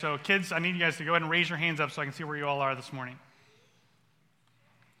So kids, I need you guys to go ahead and raise your hands up so I can see where you all are this morning.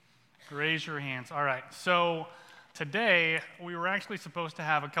 Raise your hands. All right. So today, we were actually supposed to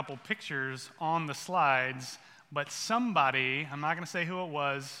have a couple pictures on the slides, but somebody, I'm not going to say who it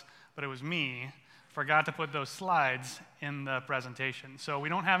was, but it was me, forgot to put those slides in the presentation. So we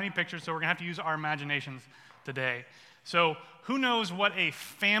don't have any pictures, so we're going to have to use our imaginations today. So who knows what a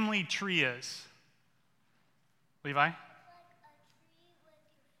family tree is? Levi?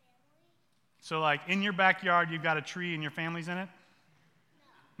 So like in your backyard, you've got a tree and your family's in it?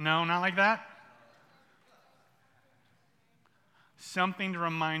 No, not like that? Something to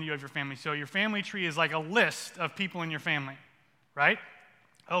remind you of your family. So your family tree is like a list of people in your family, right?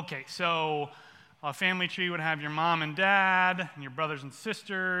 Okay, so a family tree would have your mom and dad, and your brothers and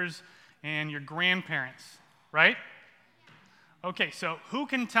sisters, and your grandparents, right? Okay, so who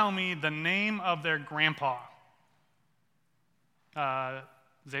can tell me the name of their grandpa?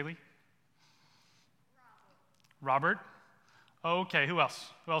 Zaylee? Robert? Okay, who else?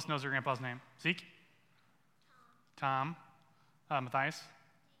 Who else knows their grandpa's name? Zeke? Tom? Matthias?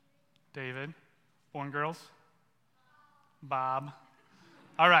 David? Boy and girls? Bob?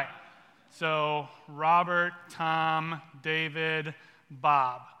 All right, so Robert, Tom, David,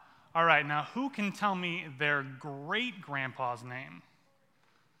 Bob. All right, now who can tell me their great-grandpa's name?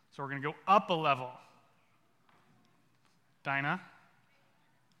 So we're going to go up a level. Dinah?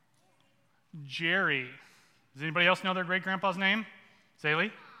 Jerry. Does anybody else know their great-grandpa's name?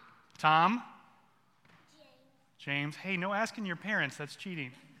 Zaylee? Tom? James. Hey, no asking your parents. That's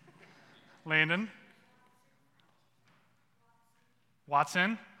cheating. Landon?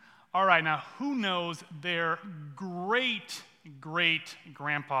 Watson? All right, now who knows their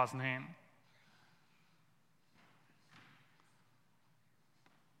great-great-grandpa's name?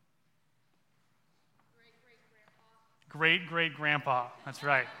 Great-great-grandpa. That's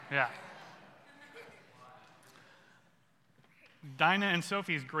right, yeah. Dinah and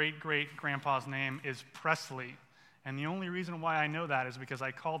Sophie's great-great-grandpa's name is Presley. And the only reason why I know that is because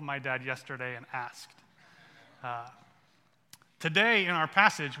I called my dad yesterday and asked. Today in our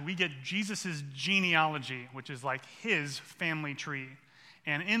passage, we get Jesus' genealogy, which is like his family tree.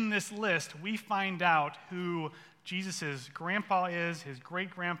 And in this list, we find out who Jesus' grandpa is, his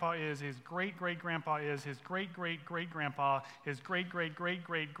great-grandpa is, his great-great-grandpa is, his great-great-great-grandpa, his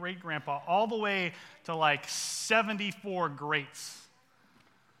great-great-great-great-great-grandpa, all the way to like 74 greats.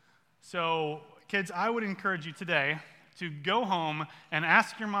 So, kids, I would encourage you today to go home and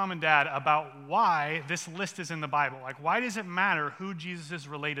ask your mom and dad about why this list is in the Bible. Like, why does it matter who Jesus is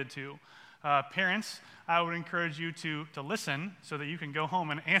related to? Parents, I would encourage you to listen so that you can go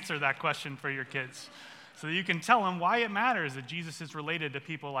home and answer that question for your kids. So that you can tell them why it matters that Jesus is related to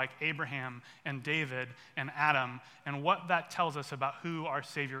people like Abraham and David and Adam, and what that tells us about who our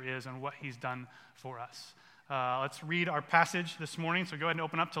Savior is and what he's done for us. Let's read our passage this morning. So go ahead and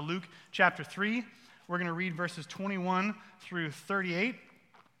open up to Luke chapter 3. We're going to read verses 21 through 38.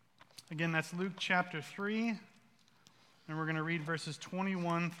 Again, that's Luke chapter 3. And we're going to read verses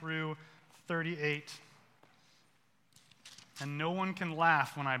 21 through 38. And no one can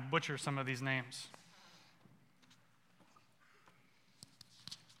laugh when I butcher some of these names.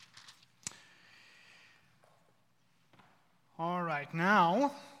 All right,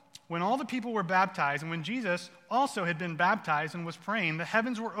 now, when all the people were baptized, and when Jesus also had been baptized and was praying, the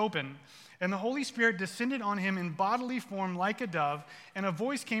heavens were opened, and the Holy Spirit descended on him in bodily form like a dove, and a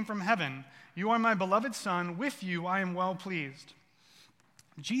voice came from heaven, "You are my beloved Son, with you I am well pleased."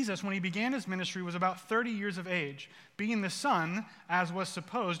 Jesus, when he began his ministry, was about 30 years of age, being the son, as was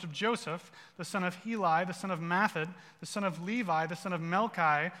supposed, of Joseph, the son of Heli, the son of Matthat, the son of Levi, the son of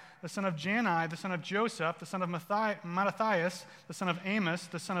Melchi, the son of Jannai, the son of Joseph, the son of Mattathias, the son of Amos,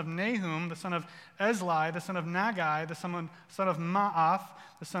 the son of Nahum, the son of Esli, the son of Nagai, the son of Maath,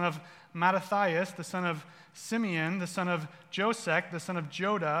 the son of Mattathias, the son of Simeon, the son of Josech, the son of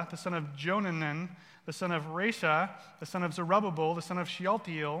Joda, the son of Jonanan, the son of Resha, the son of Zerubbabel, the son of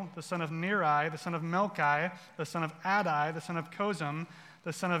Shealtiel, the son of Neri, the son of Melchi, the son of Adai, the son of Kozum,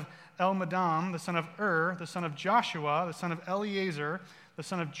 the son of Elmadam, the son of the son of Joshua, the son of Eleazar, the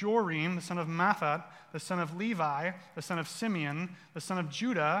son of Jorim, the son of Matthat, the son of Levi, the son of Simeon, the son of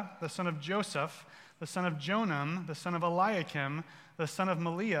Judah, the son of Joseph, the son of Jonam, the son of Eliakim, the son of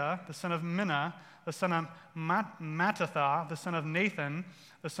Meliah, the son of Minna, the son of Mattatha, the son of Nathan,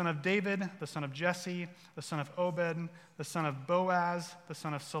 the son of David, the son of Jesse, the son of Obed, the son of Boaz, the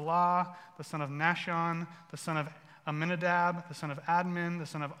son of Salah, the son of Nashon, the son of Amminadab, the son of Admin, the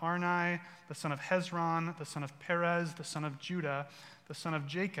son of Arni, the son of Hezron, the son of Perez, the son of Judah, the son of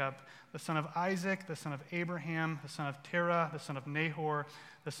Jacob, the son of Isaac, the son of Abraham, the son of Terah, the son of Nahor,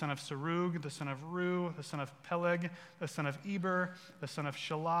 the son of Serug, the son of Ru, the son of Peleg, the son of Eber, the son of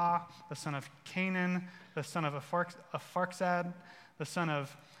Shelah, the son of Canaan, the son of Apharxad, the son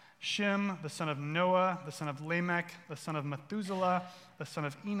of Shem, the son of Noah, the son of Lamech, the son of Methuselah, the son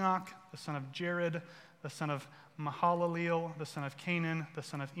of Enoch, the son of Jared, the son of Mahalaleel, the son of Canaan, the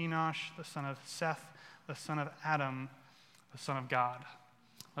son of Enosh, the son of Seth, the son of Adam, the son of God.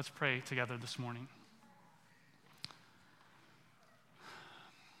 Let's pray together this morning.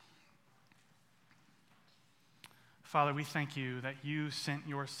 Father, we thank you that you sent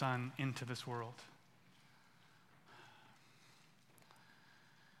your Son into this world.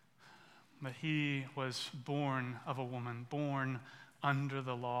 That he was born of a woman, born under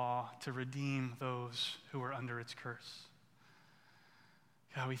the law to redeem those who are under its curse.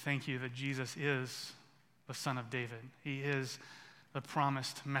 God, we thank you that Jesus is the Son of David. He is the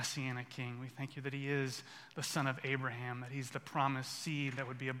promised Messianic King. We thank you that he is the son of Abraham, that he's the promised seed that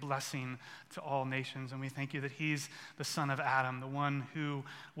would be a blessing to all nations. And we thank you that he's the son of Adam, the one who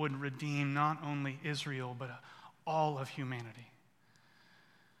would redeem not only Israel, but all of humanity.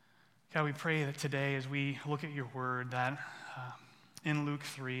 God, we pray that today as we look at your word, that in Luke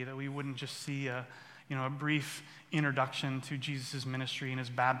 3, that we wouldn't just see a brief introduction to Jesus' ministry and his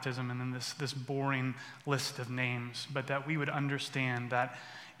baptism and then this boring list of names, but that we would understand that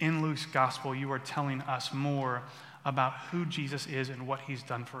in Luke's gospel, you are telling us more about who Jesus is and what he's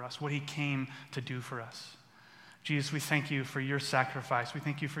done for us, what he came to do for us. Jesus, we thank you for your sacrifice. We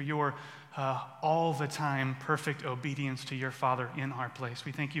thank you for your all the time perfect obedience to your Father in our place.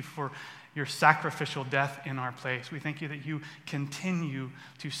 We thank you for your sacrificial death in our place. We thank you that you continue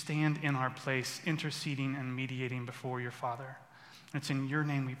to stand in our place, interceding and mediating before your Father. And it's in your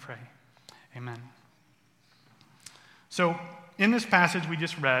name we pray. Amen. So in this passage we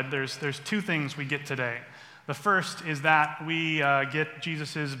just read, there's two things we get today. The first is that we get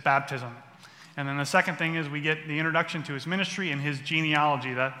Jesus' baptism. And then the second thing is we get the introduction to his ministry and his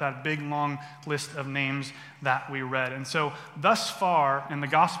genealogy, that big, long list of names that we read. And so thus far in the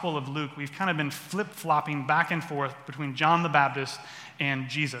Gospel of Luke, we've kind of been flip-flopping back and forth between John the Baptist and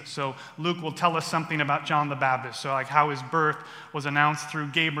Jesus. So Luke will tell us something about John the Baptist, so like how his birth was announced through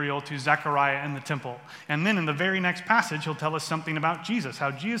Gabriel to Zechariah in the temple. And then in the very next passage, he'll tell us something about Jesus,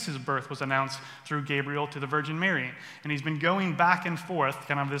 how Jesus' birth was announced through Gabriel to the Virgin Mary. And he's been going back and forth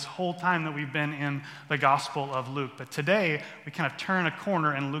kind of this whole time that we've been in the Gospel of Luke. But today, we kind of turn a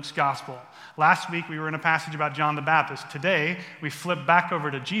corner in Luke's Gospel. Last week, we were in a passage about John the Baptist. Today, we flip back over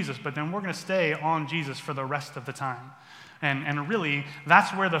to Jesus, but then we're going to stay on Jesus for the rest of the time. And really,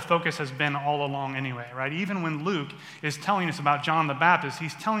 that's where the focus has been all along anyway, right? Even when Luke is telling us about John the Baptist,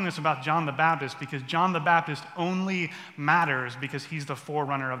 he's telling us about John the Baptist because John the Baptist only matters because he's the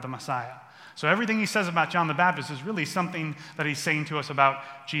forerunner of the Messiah. So everything he says about John the Baptist is really something that he's saying to us about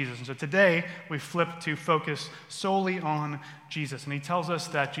Jesus. And so today, we flip to focus solely on Jesus. And he tells us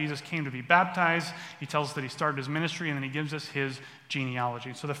that Jesus came to be baptized. He tells us that he started his ministry, and then he gives us his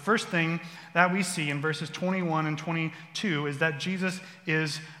genealogy. So the first thing that we see in verses 21 and 22 is that Jesus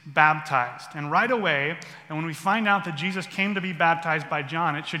is baptized. And right away, and when we find out that Jesus came to be baptized by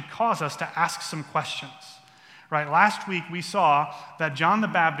John, it should cause us to ask some questions. Right, last week we saw that John the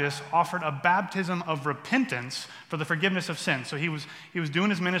Baptist offered a baptism of repentance for the forgiveness of sins. So he was doing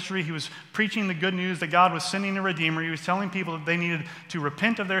his ministry, he was preaching the good news that God was sending a Redeemer. He was telling people that they needed to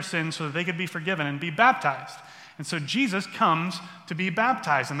repent of their sins so that they could be forgiven and be baptized. And so Jesus comes to be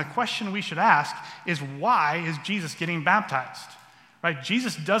baptized. And the question we should ask is, why is Jesus getting baptized? Right,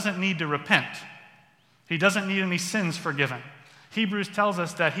 Jesus doesn't need to repent. He doesn't need any sins forgiven. Hebrews tells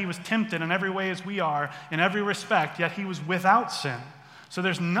us that he was tempted in every way as we are, in every respect, yet he was without sin. So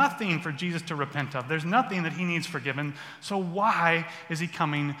there's nothing for Jesus to repent of. There's nothing that he needs forgiven. So why is he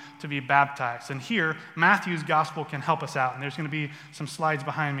coming to be baptized? And here, Matthew's gospel can help us out. And there's going to be some slides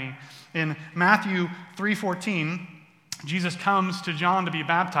behind me. In Matthew 3:14, Jesus comes to John to be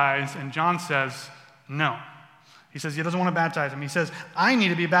baptized, and John says, no. He says he doesn't want to baptize him. He says, I need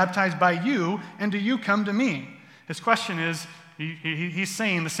to be baptized by you, and do you come to me? His question is, he's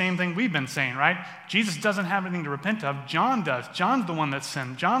saying the same thing we've been saying, right? Jesus doesn't have anything to repent of. John does. John's the one that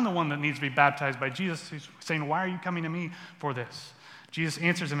sinned. John's the one that needs to be baptized by Jesus. He's saying, why are you coming to me for this? Jesus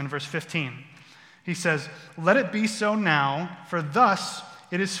answers him in verse 15. He says, let it be so now, for thus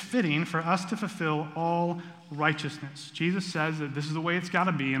it is fitting for us to fulfill all righteousness. Jesus says that this is the way it's got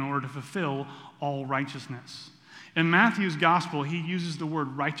to be in order to fulfill all righteousness. In Matthew's gospel, he uses the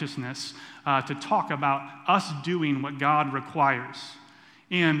word righteousness to talk about us doing what God requires.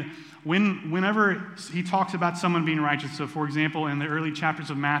 And whenever he talks about someone being righteous, so for example, in the early chapters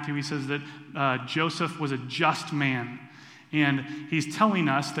of Matthew, he says that Joseph was a just man. And he's telling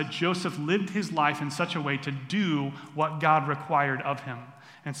us that Joseph lived his life in such a way to do what God required of him.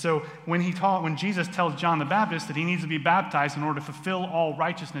 And so when Jesus tells John the Baptist that he needs to be baptized in order to fulfill all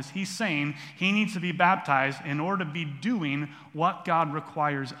righteousness, he's saying he needs to be baptized in order to be doing what God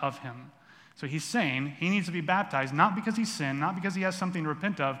requires of him. So he's saying he needs to be baptized not because he's sinned, not because he has something to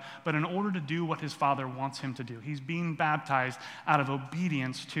repent of, but in order to do what his Father wants him to do. He's being baptized out of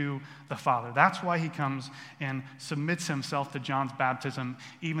obedience to the Father. That's why he comes and submits himself to John's baptism,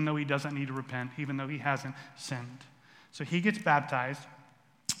 even though he doesn't need to repent, even though he hasn't sinned. So he gets baptized,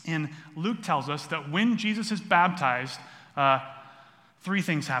 and Luke tells us that when Jesus is baptized, three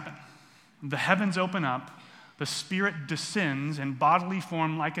things happen. The heavens open up, the Spirit descends in bodily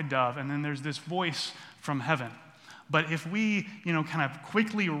form like a dove, and then there's this voice from heaven. But if we, kind of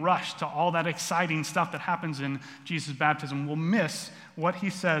quickly rush to all that exciting stuff that happens in Jesus' baptism, we'll miss what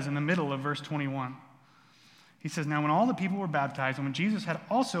he says in the middle of verse 21. He says, "Now when all the people were baptized, and when Jesus had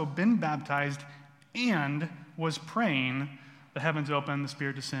also been baptized and was praying, the heavens opened, the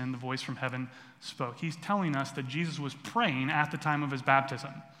Spirit descended, the voice from heaven spoke." He's telling us that Jesus was praying at the time of his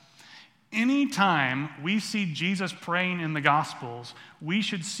baptism. Anytime we see Jesus praying in the Gospels, we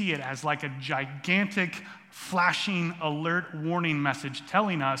should see it as like a gigantic, flashing, alert warning message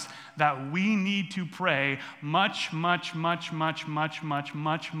telling us that we need to pray much, much, much, much, much, much,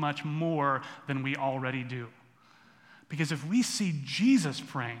 much, much more than we already do. Because if we see Jesus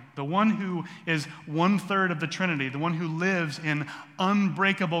praying, the one who is 1/3 of the Trinity, the one who lives in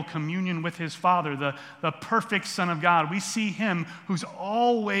unbreakable communion with his Father, the perfect Son of God, we see him who's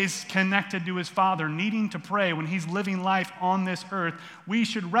always connected to his Father, needing to pray when he's living life on this earth, we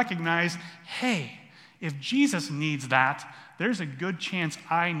should recognize, hey, if Jesus needs that, there's a good chance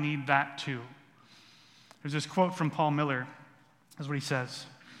I need that too. There's this quote from Paul Miller. That's what he says.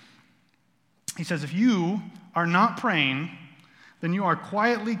 He says, "If you are not praying, then you are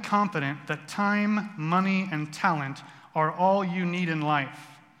quietly confident that time, money, and talent are all you need in life.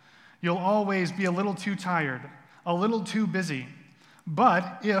 You'll always be a little too tired, a little too busy.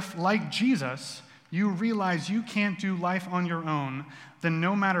 But if, like Jesus, you realize you can't do life on your own, then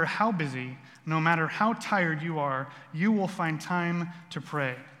no matter how busy, no matter how tired you are, you will find time to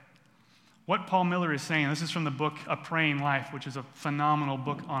pray." What Paul Miller is saying, this is from the book A Praying Life, which is a phenomenal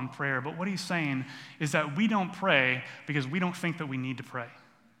book on prayer, but what he's saying is that we don't pray because we don't think that we need to pray.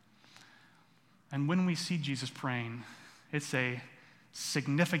 And when we see Jesus praying, it's a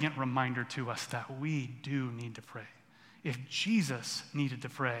significant reminder to us that we do need to pray. If Jesus needed to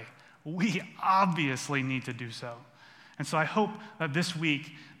pray, we obviously need to do so. And so I hope that this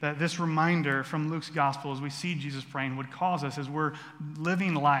week, that this reminder from Luke's gospel as we see Jesus praying would cause us, as we're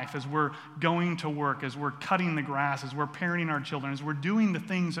living life, as we're going to work, as we're cutting the grass, as we're parenting our children, as we're doing the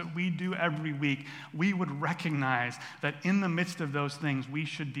things that we do every week, we would recognize that in the midst of those things, we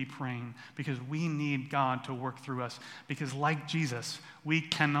should be praying because we need God to work through us. Because like Jesus, we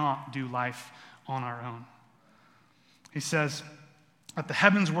cannot do life on our own. He says, that the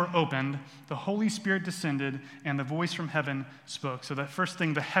heavens were opened, the Holy Spirit descended, and the voice from heaven spoke. So that first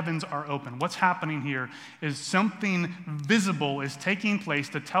thing, the heavens are open. What's happening here is something visible is taking place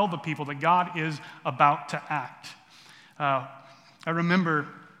to tell the people that God is about to act. I remember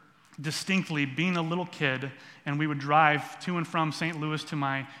distinctly being a little kid, and we would drive to and from St. Louis to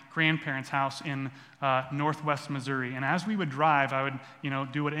my grandparents' house in northwest Missouri. And as we would drive, I would,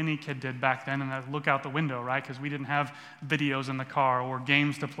 do what any kid did back then, and I'd look out the window, right? Because we didn't have videos in the car or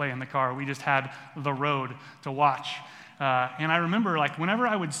games to play in the car. We just had the road to watch. And I remember, whenever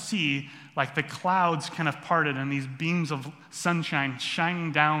I would see, the clouds kind of parted and these beams of sunshine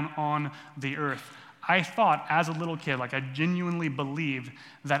shining down on the earth, I thought as a little kid, I genuinely believed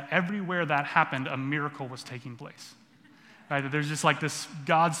that everywhere that happened, a miracle was taking place. Right? That there's just this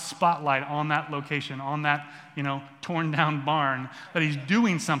God's spotlight on that location, on that, torn down barn, that he's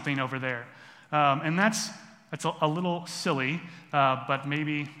doing something over there. And that's a little silly, but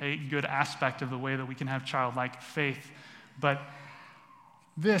maybe a good aspect of the way that we can have childlike faith. But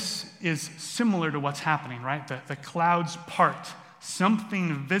this is similar to what's happening, right? The clouds part.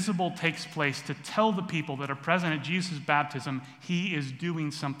 Something visible takes place to tell the people that are present at Jesus' baptism he is doing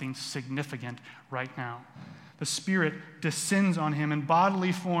something significant right now. the Spirit descends on him in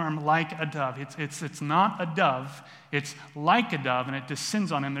bodily form like a dove. It's not a dove, it's like a dove, and it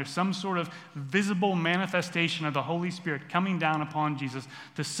descends on him. There's some sort of visible manifestation of the Holy Spirit coming down upon Jesus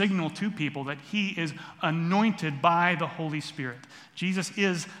to signal to people that he is anointed by the Holy Spirit. Jesus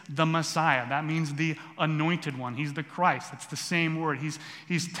is the Messiah. That means the anointed one. He's the Christ. It's the same word.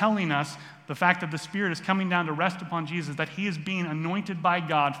 He's telling us the fact that the Spirit is coming down to rest upon Jesus, that he is being anointed by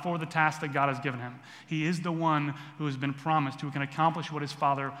God for the task that God has given him. He is the one who has been promised, who can accomplish what his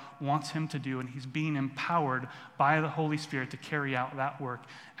Father wants him to do, and he's being empowered by the Holy Spirit to carry out that work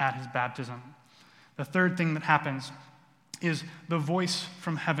at his baptism. The third thing that happens is the voice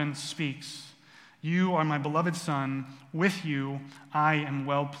from heaven speaks. You are my beloved Son. With you I am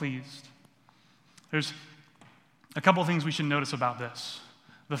well pleased. There's a couple things we should notice about this.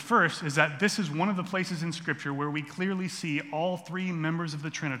 The first is that this is one of the places in Scripture where we clearly see all three members of the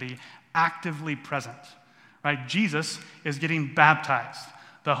Trinity actively present. Right? Jesus is getting baptized.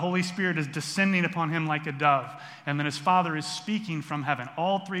 The Holy Spirit is descending upon him like a dove, and then his Father is speaking from heaven.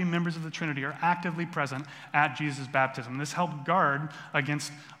 All three members of the Trinity are actively present at Jesus' baptism. This helped guard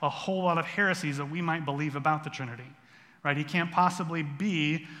against a whole lot of heresies that we might believe about the Trinity. Right? He can't possibly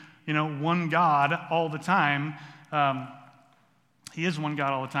be, one God all the time. He is one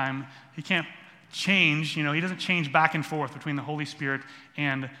God all the time. He can't change, he doesn't change back and forth between the Holy Spirit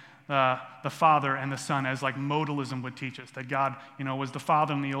and the Father and the Son, as like modalism would teach us, that God, was the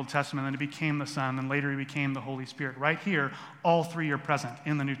Father in the Old Testament, then he became the Son, and later he became the Holy Spirit. Right here, all three are present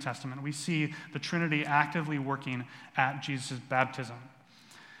in the New Testament. We see the Trinity actively working at Jesus' baptism.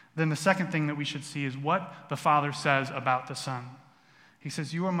 Then the second thing that we should see is what the Father says about the Son. He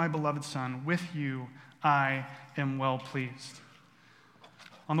says, you are my beloved Son. With you I am well pleased.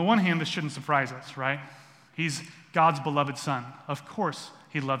 On the one hand, this shouldn't surprise us, right? He's God's beloved Son. Of course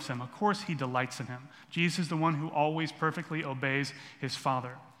he loves him. Of course he delights in him. Jesus is the one who always perfectly obeys his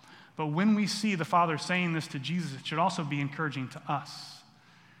Father. But when we see the Father saying this to Jesus, it should also be encouraging to us,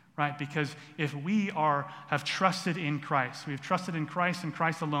 right? Because if we have trusted in Christ, we've trusted in Christ and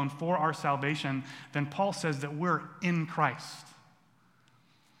Christ alone for our salvation, then Paul says that we're in Christ.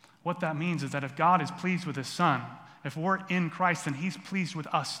 What that means is that if God is pleased with his Son, if we're in Christ, then he's pleased with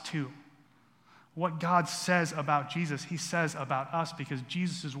us too. What God says about Jesus, he says about us, because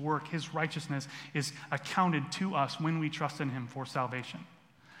Jesus' work, his righteousness, is accounted to us when we trust in him for salvation.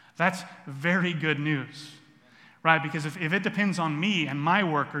 That's very good news, right? Because if it depends on me and my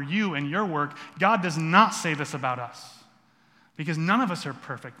work, or you and your work, God does not say this about us. Because none of us are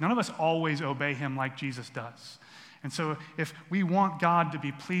perfect. None of us always obey him like Jesus does. And so if we want God to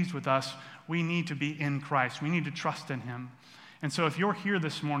be pleased with us, we need to be in Christ. We need to trust in him. And so if you're here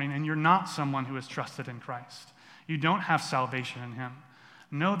this morning and you're not someone who has trusted in Christ, you don't have salvation in him,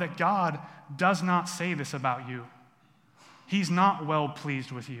 know that God does not say this about you. He's not well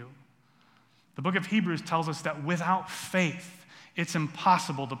pleased with you. The book of Hebrews tells us that without faith, it's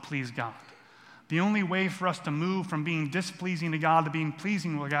impossible to please God. The only way for us to move from being displeasing to God to being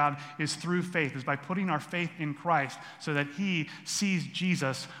pleasing with God is through faith, is by putting our faith in Christ so that he sees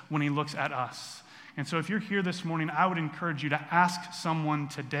Jesus when he looks at us. And so if you're here this morning, I would encourage you to ask someone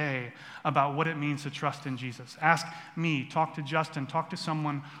today about what it means to trust in Jesus. Ask me, talk to Justin, talk to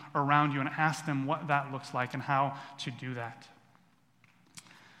someone around you, and ask them what that looks like and how to do that.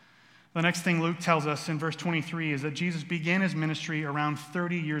 The next thing Luke tells us in verse 23 is that Jesus began his ministry around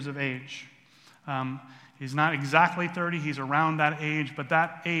 30 years of age. He's not exactly 30, he's around that age, but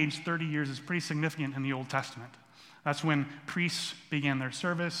that age, 30 years, is pretty significant in the Old Testament. That's when priests began their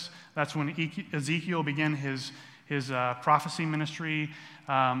service. That's when Ezekiel began his prophecy ministry.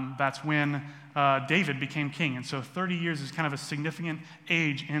 That's when David became king. And so 30 years is kind of a significant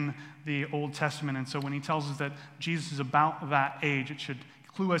age in the Old Testament. And so when he tells us that Jesus is about that age, it should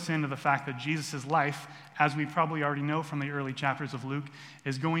clue us into the fact that Jesus' life, as we probably already know from the early chapters of Luke,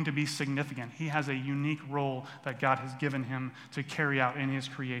 is going to be significant. He has a unique role that God has given him to carry out in his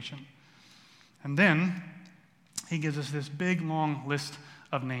creation. And then he gives us this big, long list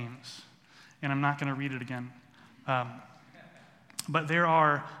of names. And I'm not going to read it again. But there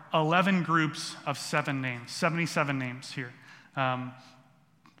are 11 groups of 7 names, 77 names here.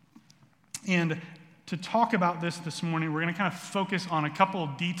 And to talk about this morning, we're going to kind of focus on a couple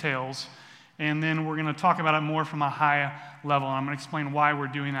of details, and then we're going to talk about it more from a high level. And I'm going to explain why we're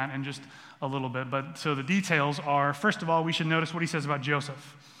doing that in just a little bit. But so the details are, first of all, we should notice what he says about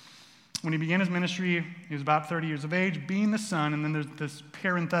Joseph. When he began his ministry, he was about 30 years of age, being the son, and then there's this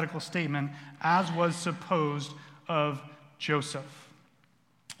parenthetical statement, as was supposed of Joseph.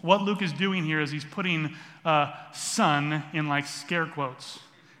 What Luke is doing here is he's putting son in like scare quotes,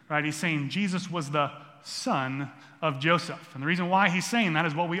 right? He's saying Jesus was the son of Joseph. And the reason why he's saying that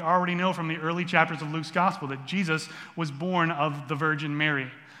is what we already know from the early chapters of Luke's gospel, that Jesus was born of the Virgin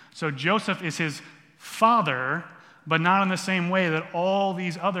Mary. So Joseph is his father, but not in the same way that all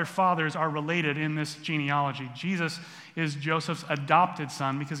these other fathers are related in this genealogy. Jesus is Joseph's adopted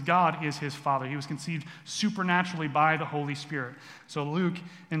son because God is his father. He was conceived supernaturally by the Holy Spirit. So Luke,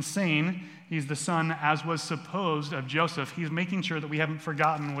 in saying he's the son, as was supposed, of Joseph, he's making sure that we haven't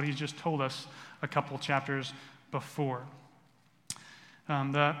forgotten what he's just told us a couple chapters before.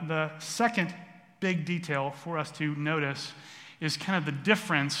 The second big detail for us to notice is kind of the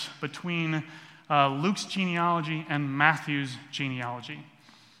difference between Luke's genealogy and Matthew's genealogy.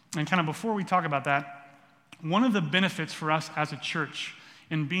 And kind of before we talk about that, one of the benefits for us as a church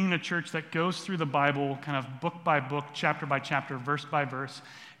in being a church that goes through the Bible kind of book by book, chapter by chapter, verse by verse,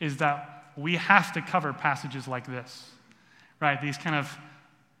 is that we have to cover passages like this, right? These kind of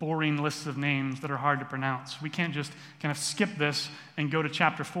boring lists of names that are hard to pronounce. We can't just kind of skip this and go to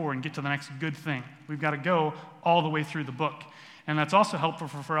chapter 4 and get to the next good thing. We've got to go all the way through the book. And that's also helpful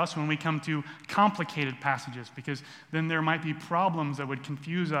for us when we come to complicated passages, because then there might be problems that would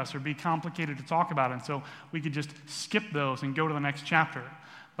confuse us or be complicated to talk about. And so we could just skip those and go to the next chapter.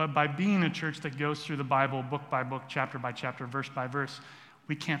 But by being a church that goes through the Bible book by book, chapter by chapter, verse by verse,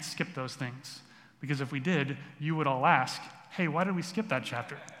 we can't skip those things. Because if we did, you would all ask, hey, why did we skip that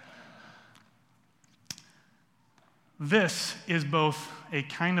chapter? This is both a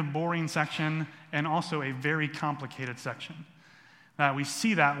kind of boring section and also a very complicated section. We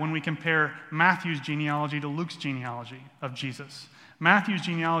see that when we compare Matthew's genealogy to Luke's genealogy of Jesus. Matthew's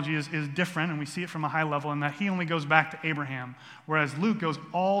genealogy is different, and we see it from a high level in that he only goes back to Abraham, whereas Luke goes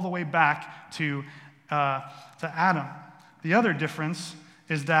all the way back to Adam. The other difference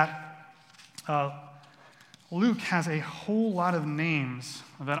is that Luke has a whole lot of names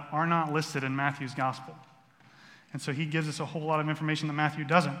that are not listed in Matthew's gospel. And so he gives us a whole lot of information that Matthew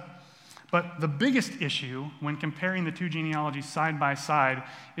doesn't. But the biggest issue when comparing the two genealogies side by side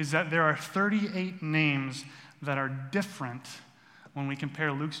is that there are 38 names that are different when we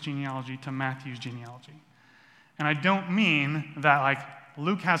compare Luke's genealogy to Matthew's genealogy. And I don't mean that like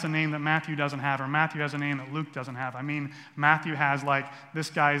Luke has a name that Matthew doesn't have, or Matthew has a name that Luke doesn't have. I mean, Matthew has like, this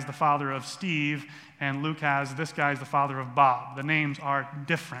guy is the father of Steve, and Luke has, this guy is the father of Bob. The names are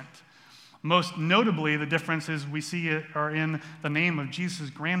different. Most notably, the differences we see are in the name of Jesus'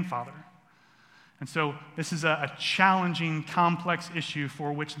 grandfather. And so this is a challenging, complex issue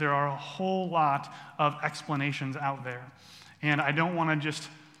for which there are a whole lot of explanations out there. And I don't want to just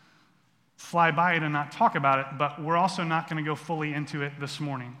fly by it and not talk about it, but we're also not going to go fully into it this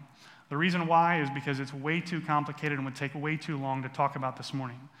morning. The reason why is because it's way too complicated and would take way too long to talk about this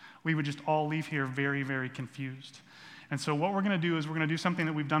morning. We would just all leave here very, very confused. And so what we're going to do is we're going to do something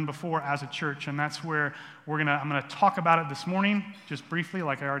that we've done before as a church, and that's where I'm going to talk about it this morning, just briefly,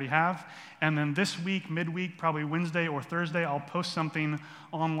 like I already have. And then this week, midweek, probably Wednesday or Thursday, I'll post something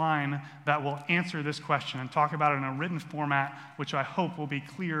online that will answer this question and talk about it in a written format, which I hope will be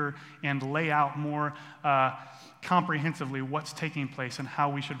clear and lay out more comprehensively what's taking place and how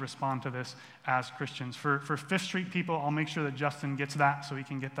we should respond to this as Christians. For Fifth Street people, I'll make sure that Justin gets that so he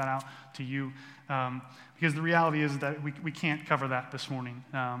can get that out to you. Because the reality is that we can't cover that this morning.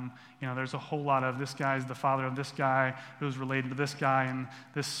 There's a whole lot of this guy's the father of this guy who's related to this guy, and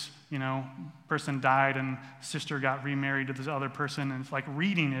this, person died and sister got remarried to this other person, and it's like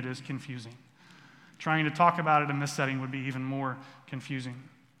reading it is confusing. Trying to talk about it in this setting would be even more confusing.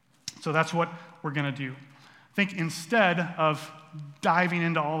 So that's what we're going to do. I think instead of diving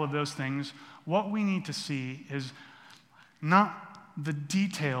into all of those things, what we need to see is not the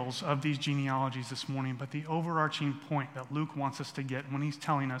details of these genealogies this morning, but the overarching point that Luke wants us to get when he's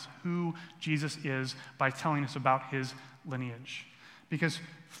telling us who Jesus is by telling us about his lineage. Because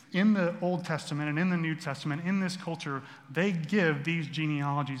in the Old Testament and in the New Testament, in this culture, they give these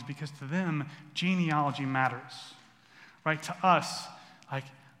genealogies because to them, genealogy matters. Right? To us, like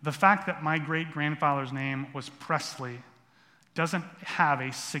the fact that my great-grandfather's name was Presley doesn't have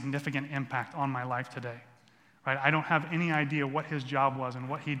a significant impact on my life today. Right? I don't have any idea what his job was and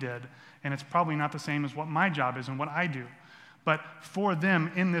what he did, and it's probably not the same as what my job is and what I do. But for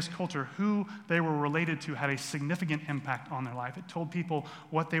them in this culture, who they were related to had a significant impact on their life. It told people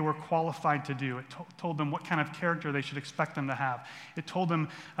what they were qualified to do. It told them what kind of character they should expect them to have. It told them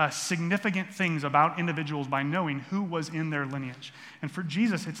significant things about individuals by knowing who was in their lineage. And for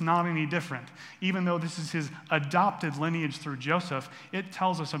Jesus, it's not any different. Even though this is his adopted lineage through Joseph, it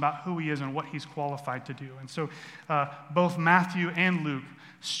tells us about who he is and what he's qualified to do. And so both Matthew and Luke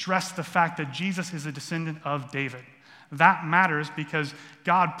stress the fact that Jesus is a descendant of David. That matters because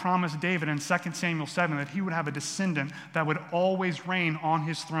God promised David in 2 Samuel 7 that he would have a descendant that would always reign on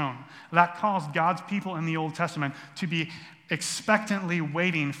his throne. That caused God's people in the Old Testament to be expectantly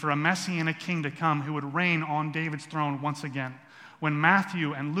waiting for a messianic king to come who would reign on David's throne once again. When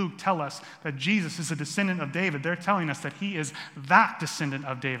Matthew and Luke tell us that Jesus is a descendant of David, they're telling us that he is that descendant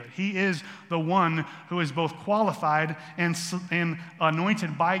of David. He is the one who is both qualified and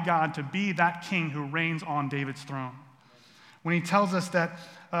anointed by God to be that king who reigns on David's throne. When he tells us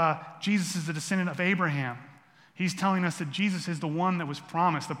that Jesus is the descendant of Abraham, he's telling us that Jesus is the one that was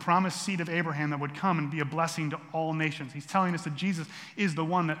promised, the promised seed of Abraham that would come and be a blessing to all nations. He's telling us that Jesus is the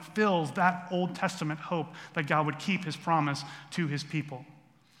one that fills that Old Testament hope that God would keep his promise to his people.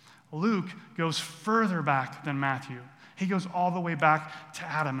 Luke goes further back than Matthew. He goes all the way back to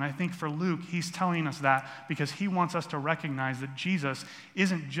Adam. And I think for Luke, he's telling us that because he wants us to recognize that Jesus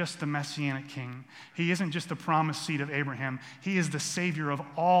isn't just the Messianic king. He isn't just the promised seed of Abraham. He is the Savior of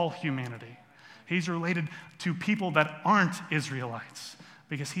all humanity. He's related to people that aren't Israelites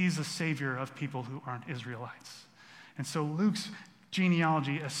because he's the Savior of people who aren't Israelites. And so Luke's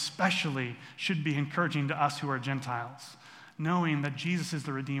genealogy especially should be encouraging to us who are Gentiles, knowing that Jesus is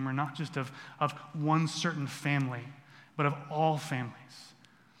the Redeemer, not just of one certain family, but of all families.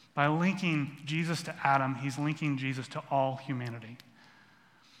 By linking Jesus to Adam, he's linking Jesus to all humanity.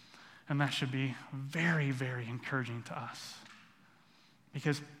 And that should be very, very encouraging to us.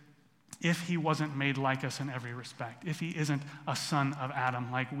 Because if he wasn't made like us in every respect, if he isn't a son of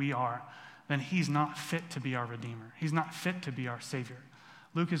Adam like we are, then he's not fit to be our Redeemer. He's not fit to be our Savior.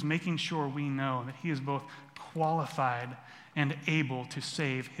 Luke is making sure we know that he is both qualified and able to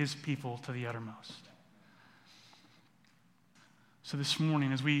save his people to the uttermost. So this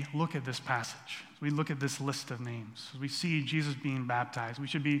morning, as we look at this passage, as we look at this list of names, as we see Jesus being baptized, we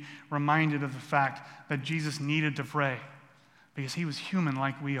should be reminded of the fact that Jesus needed to pray because he was human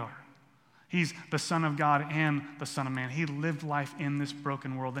like we are. He's the Son of God and the Son of Man. He lived life in this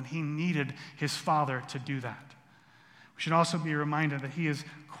broken world, and he needed his Father to do that. We should also be reminded that he is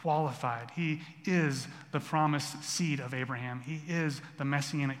qualified. He is the promised seed of Abraham. He is the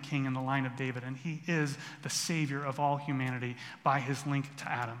Messianic king in the line of David, and he is the Savior of all humanity by his link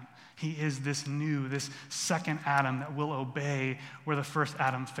to Adam. He is this second Adam that will obey where the first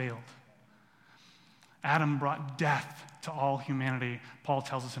Adam failed. Adam brought death to all humanity, Paul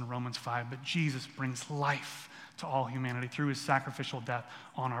tells us in Romans 5, but Jesus brings life to all humanity through his sacrificial death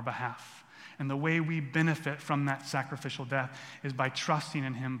on our behalf. And the way we benefit from that sacrificial death is by trusting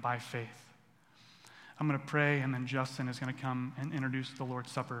in him by faith. I'm going to pray, and then Justin is going to come and introduce the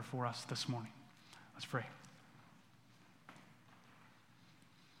Lord's Supper for us this morning. Let's pray.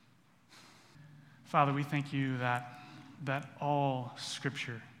 Father, we thank you that all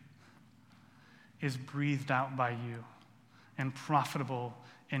Scripture is breathed out by you and profitable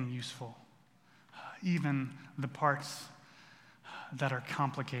and useful. Even the parts that are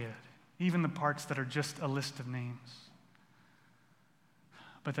complicated, even the parts that are just a list of names.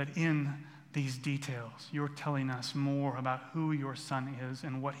 But that in these details, you're telling us more about who your Son is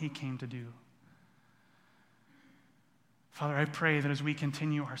and what he came to do. Father, I pray that as we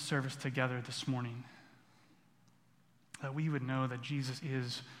continue our service together this morning, that we would know that Jesus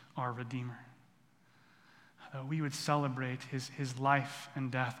is our Redeemer. That we would celebrate his life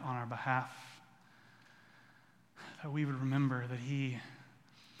and death on our behalf. That we would remember that he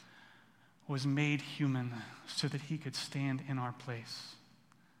was made human so that he could stand in our place.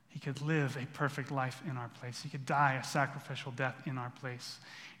 He could live a perfect life in our place. He could die a sacrificial death in our place.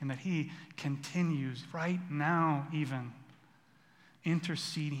 And that he continues right now even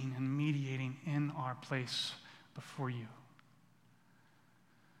interceding and mediating in our place before you.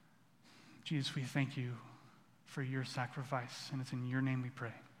 Jesus, we thank you for your sacrifice, and it's in your name we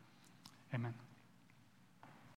pray. Amen.